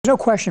There's no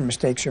question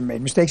mistakes are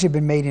made. Mistakes have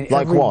been made in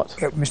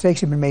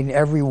mistakes have been made in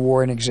every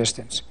war in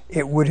existence.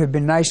 It would have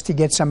been nice to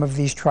get some of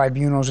these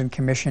tribunals and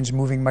commissions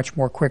moving much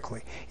more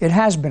quickly. It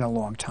has been a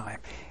long time.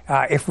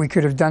 If we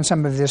could have done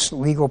some of this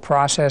legal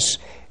process,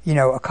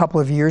 a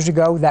couple of years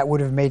ago, that would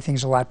have made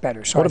things a lot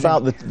better. So what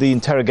about the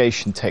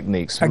interrogation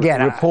techniques?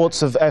 Again,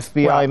 reports of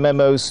FBI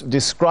memos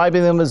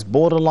describing them as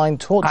borderline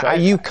torture. Are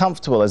you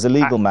comfortable as a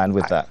legal man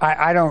with that?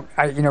 I don't.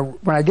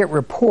 When I get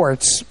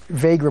reports,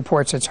 vague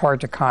reports, it's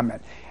hard to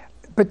comment.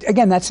 But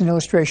again, that's an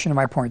illustration of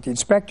my point. The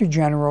Inspector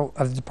General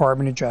of the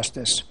Department of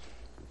Justice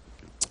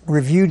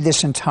reviewed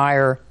this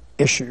entire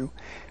issue.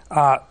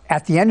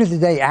 At the end of the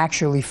day,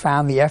 actually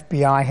found the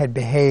FBI had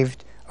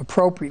behaved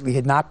appropriately,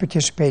 had not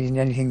participated in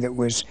anything that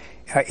was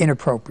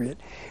inappropriate.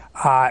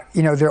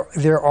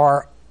 There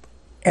are,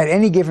 at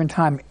any given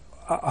time,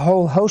 a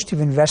whole host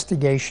of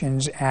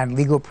investigations and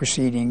legal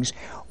proceedings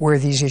where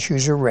these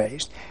issues are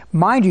raised.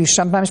 Mind you,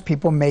 sometimes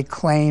people make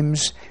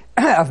claims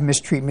of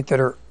mistreatment that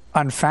are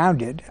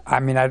unfounded.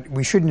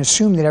 We shouldn't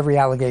assume that every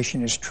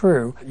allegation is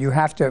true. You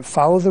have to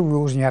follow the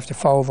rules and you have to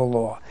follow the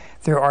law.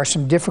 There are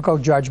some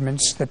difficult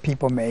judgments that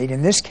people made.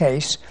 In this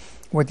case,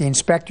 what the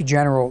Inspector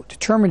General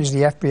determined is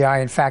the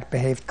FBI, in fact,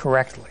 behaved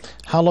correctly.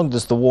 How long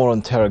does the war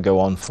on terror go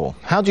on for?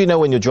 How do you know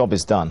when your job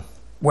is done?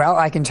 Well,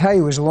 I can tell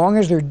you, as long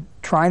as they're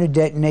trying to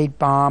detonate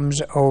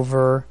bombs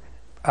over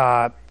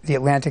the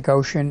Atlantic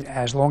Ocean,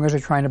 as long as they're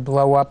trying to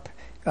blow up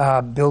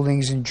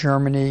buildings in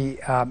Germany.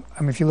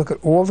 If you look at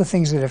all the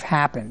things that have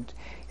happened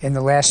in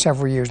the last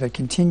several years that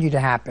continue to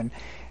happen,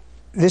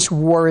 this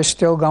war is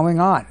still going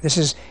on. This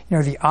is,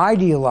 the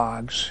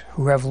ideologues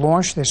who have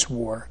launched this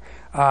war,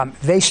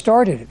 they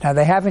started it. Now,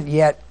 they haven't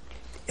yet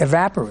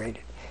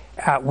evaporated.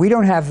 We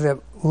don't have the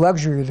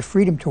luxury or the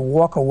freedom to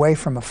walk away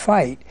from a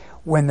fight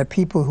when the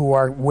people who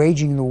are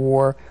waging the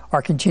war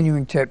are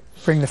continuing to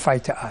bring the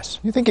fight to us.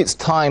 You think it's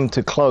time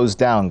to close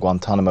down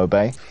Guantanamo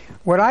Bay?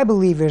 What I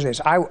believe is this.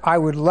 I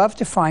would love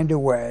to find a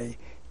way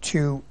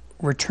to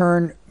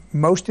return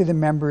most of the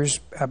members,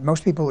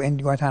 most people in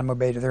Guantanamo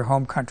Bay to their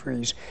home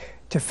countries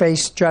to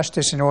face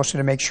justice and also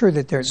to make sure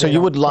that they're So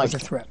you would like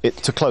it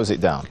to close it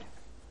down?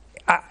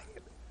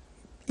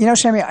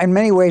 Sami, in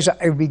many ways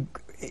it would be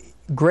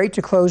great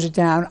to close it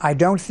down. I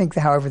don't think,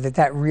 however,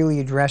 that really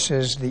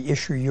addresses the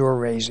issue you're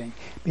raising.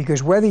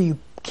 Because whether you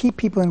keep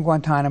people in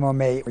Guantanamo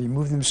Bay or you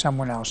move them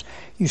somewhere else,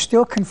 you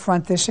still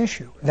confront this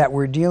issue, that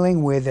we're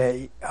dealing with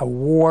a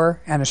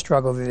war and a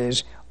struggle that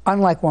is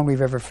unlike one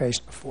we've ever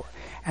faced before.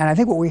 And I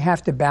think what we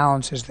have to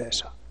balance is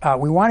this.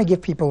 We want to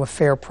give people a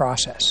fair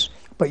process,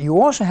 but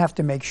you also have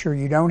to make sure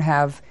you don't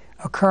have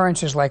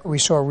occurrences like we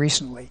saw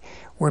recently,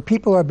 where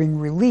people are being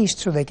released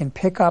so they can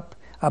pick up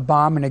a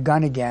bomb and a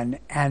gun again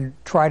and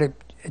try to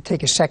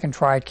take a second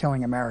try at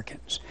killing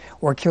Americans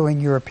or killing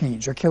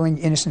Europeans or killing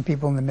innocent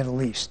people in the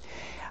Middle East.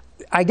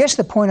 I guess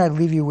the point I'd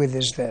leave you with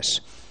is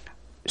this.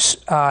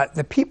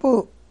 The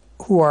people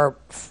who are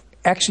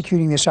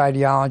executing this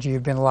ideology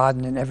of bin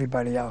Laden and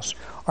everybody else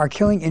are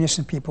killing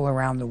innocent people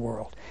around the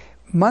world.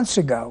 Months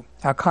ago,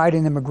 Al-Qaeda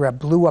in the Maghreb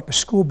blew up a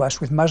school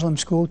bus with Muslim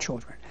school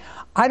children.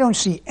 I don't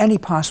see any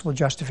possible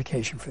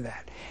justification for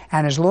that.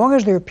 And as long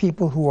as there are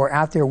people who are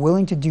out there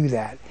willing to do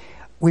that,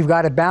 we've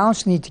got a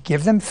balanced need to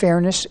give them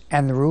fairness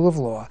and the rule of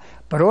law,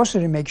 but also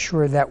to make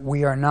sure that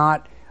we are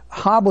not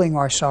hobbling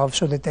ourselves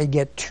so that they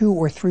get 2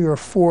 or 3 or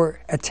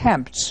 4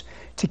 attempts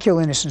to kill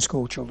innocent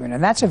school children.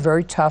 And that's a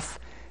very tough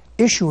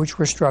issue which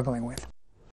we're struggling with.